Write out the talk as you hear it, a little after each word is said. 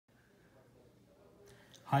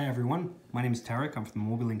Hi everyone, my name is Tarek, I'm from the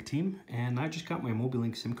Mobilink team, and I just got my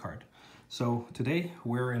Mobilink SimCard. So today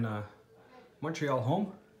we're in a Montreal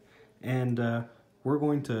home, and we're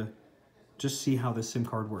going to just see how this SIM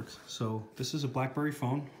card works. So this is a BlackBerry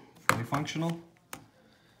phone, fully functional.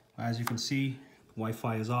 As you can see,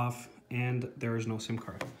 Wi-Fi is off and there is no SIM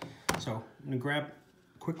card. So I'm gonna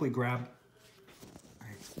quickly grab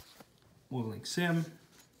Mobilink Sim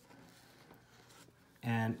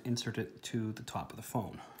and insert it to the top of the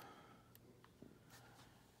phone.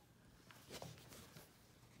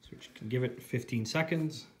 So you can give it 15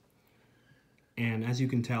 seconds. And as you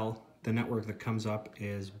can tell, the network that comes up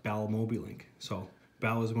is Bell Mobilink. So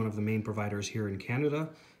Bell is one of the main providers here in Canada,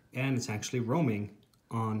 and it's actually roaming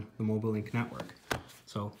on the Mobilink network.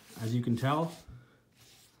 So as you can tell,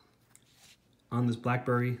 on this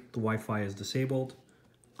BlackBerry, the Wi-Fi is disabled.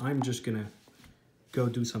 I'm just gonna go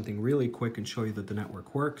do something really quick and show you that the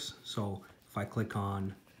network works. So if I click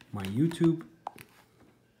on my YouTube,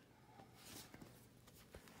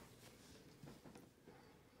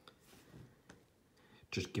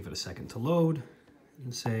 just give it a second to load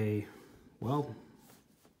and say, well,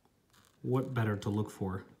 what better to look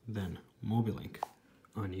for than Mobilink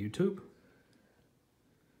on YouTube?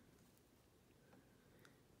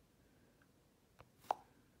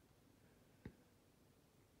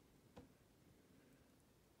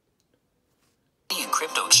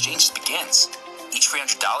 Crypto exchanges begins. Each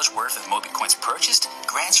 $300 worth of mobilink-coins purchased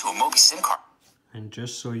grants you a Mobi SimCard. And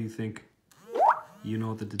just so you think you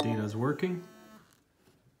know that the data is working,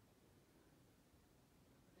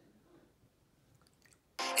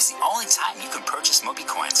 it's the only time you can purchase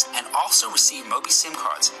Mobi-coins and also receive Mobi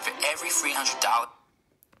SimCards for every $300.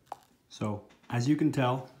 So as you can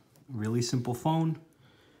tell, really simple phone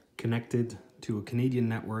connected to a Canadian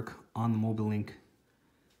network on the Mobilink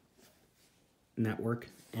network.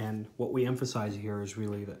 And what we emphasize here is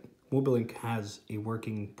really that Mobilink has a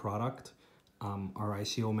working product. Our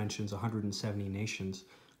ICO mentions 170 nations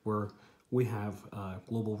where we have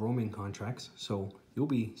global roaming contracts. So you'll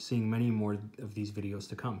be seeing many more of these videos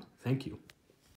to come. Thank you.